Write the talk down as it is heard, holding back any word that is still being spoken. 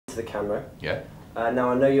to the camera. Yeah.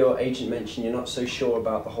 Now I know your agent mentioned you're not so sure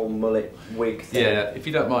about the whole mullet wig thing. Yeah, if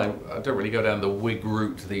you don't mind, I don't really go down the wig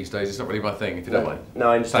route these days. It's not really my thing, if you don't mind. No,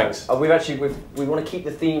 I understand. Thanks. We want to keep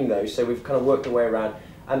the theme though, so we've kind of worked our way around.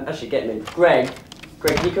 And actually, get him in. Greg,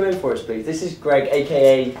 can you come in for us, please? This is Greg,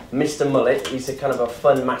 aka Mr. Mullet. He's a kind of a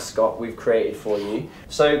fun mascot we've created for you.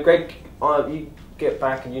 So, Greg, you get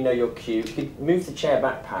back and you know your cue. You could move the chair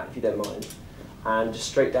back, Pat, if you don't mind, and just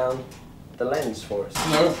straight down the lens for us.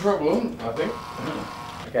 No problem, I think.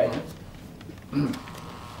 Okay.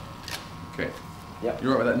 Okay. Yep. You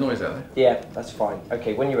all right with that noise out there? Yeah, that's fine.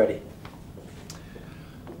 Okay, when you're ready.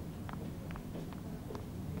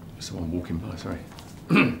 Someone walking by, sorry.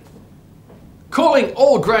 Calling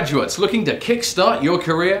all graduates looking to kickstart your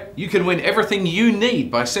career. You can win everything you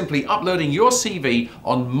need by simply uploading your CV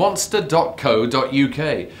on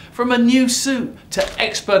monster.co.uk. From a new suit to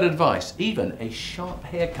expert advice, even a sharp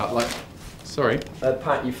haircut like... Sorry.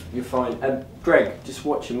 Pat, you're fine. Greg, just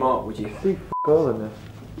watch your mark, would you? Big all in there.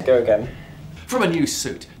 Go again. From a new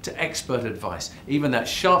suit to expert advice, even that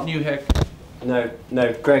sharp new haircut... No,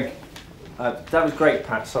 Greg. That was great,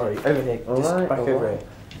 Pat. Sorry. Over here. Just back over here.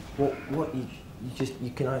 What you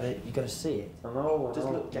gotta see it. I know. Just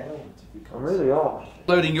look down. I'm really off.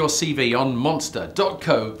 Uploading your CV on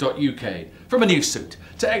monster.co.uk. From a new suit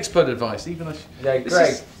to expert advice, even a...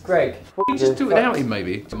 Greg. You just do it out in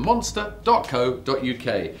maybe.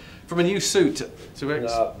 Monster.co.uk. From a new suit to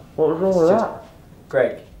No. What was wrong with that?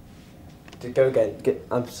 Greg. Go again.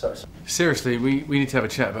 I'm sorry. Seriously, we need to have a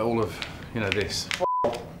chat about all of, this.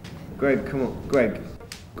 Greg, come on. Greg.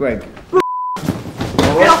 Get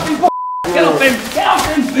off him! Get off him! Get off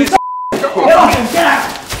him! Get off him! Get off him!